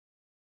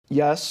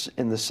Yes,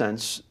 in the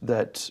sense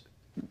that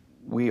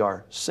we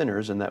are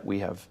sinners and that we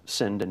have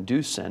sinned and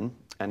do sin,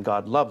 and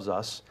God loves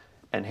us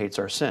and hates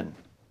our sin.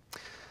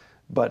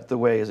 But the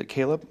way, is it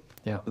Caleb?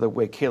 Yeah. The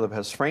way Caleb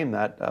has framed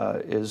that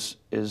is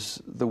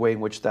the way in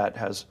which that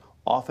has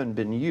often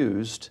been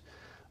used,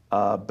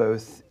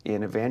 both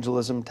in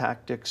evangelism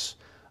tactics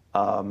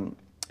and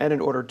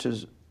in order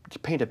to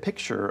paint a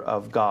picture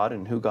of God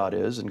and who God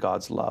is and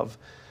God's love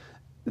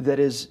that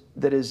is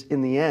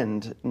in the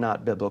end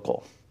not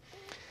biblical.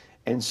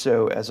 And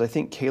so, as I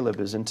think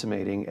Caleb is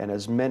intimating, and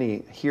as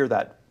many hear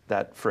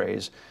that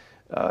phrase,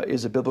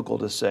 is it biblical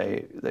to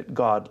say that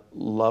God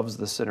loves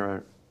the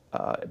sinner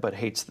but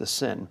hates the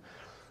sin?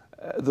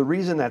 The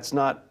reason that's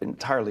not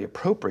entirely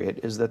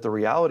appropriate is that the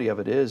reality of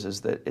it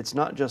is that it's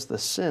not just the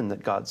sin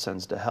that God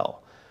sends to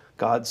hell.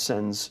 God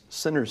sends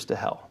sinners to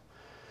hell.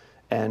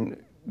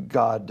 And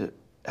God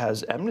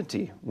has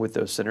enmity with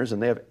those sinners,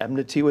 and they have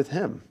enmity with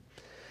him.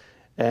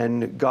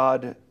 And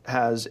God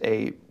has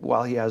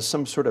while he has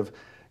some sort of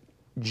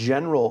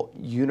general,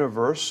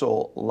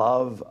 universal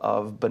love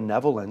of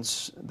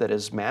benevolence that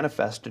is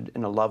manifested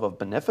in a love of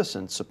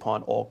beneficence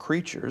upon all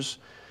creatures,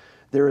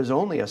 there is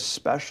only a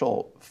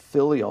special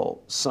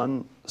filial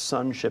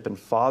sonship and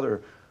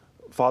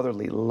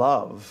fatherly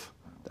love.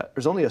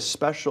 There's only a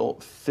special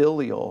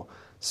filial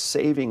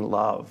saving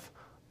love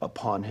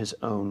upon his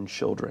own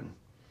children.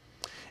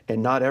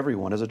 And not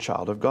everyone is a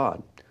child of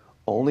God.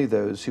 Only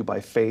those who by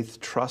faith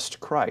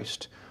trust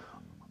Christ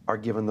are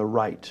given the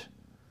right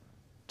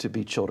to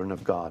be children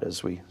of God,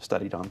 as we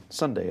studied on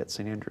Sunday at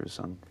St. Andrew's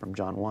from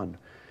John 1.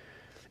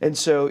 And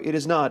so it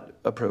is not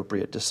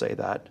appropriate to say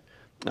that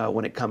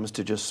when it comes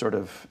to just sort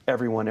of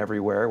everyone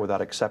everywhere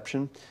without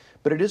exception.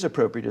 But it is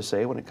appropriate to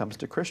say when it comes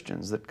to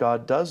Christians that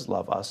God does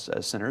love us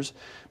as sinners.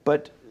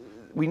 But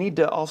we need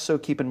to also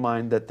keep in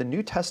mind that the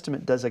New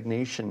Testament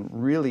designation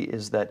really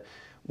is that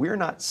we're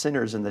not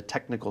sinners in the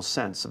technical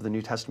sense of the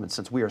New Testament,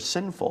 since we are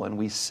sinful and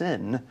we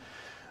sin.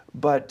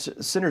 But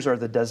sinners are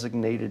the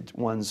designated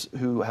ones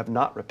who have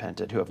not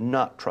repented, who have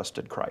not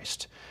trusted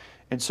Christ.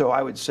 And so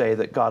I would say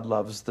that God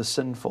loves the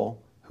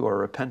sinful who are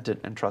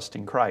repentant and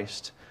trusting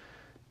Christ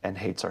and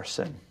hates our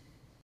sin.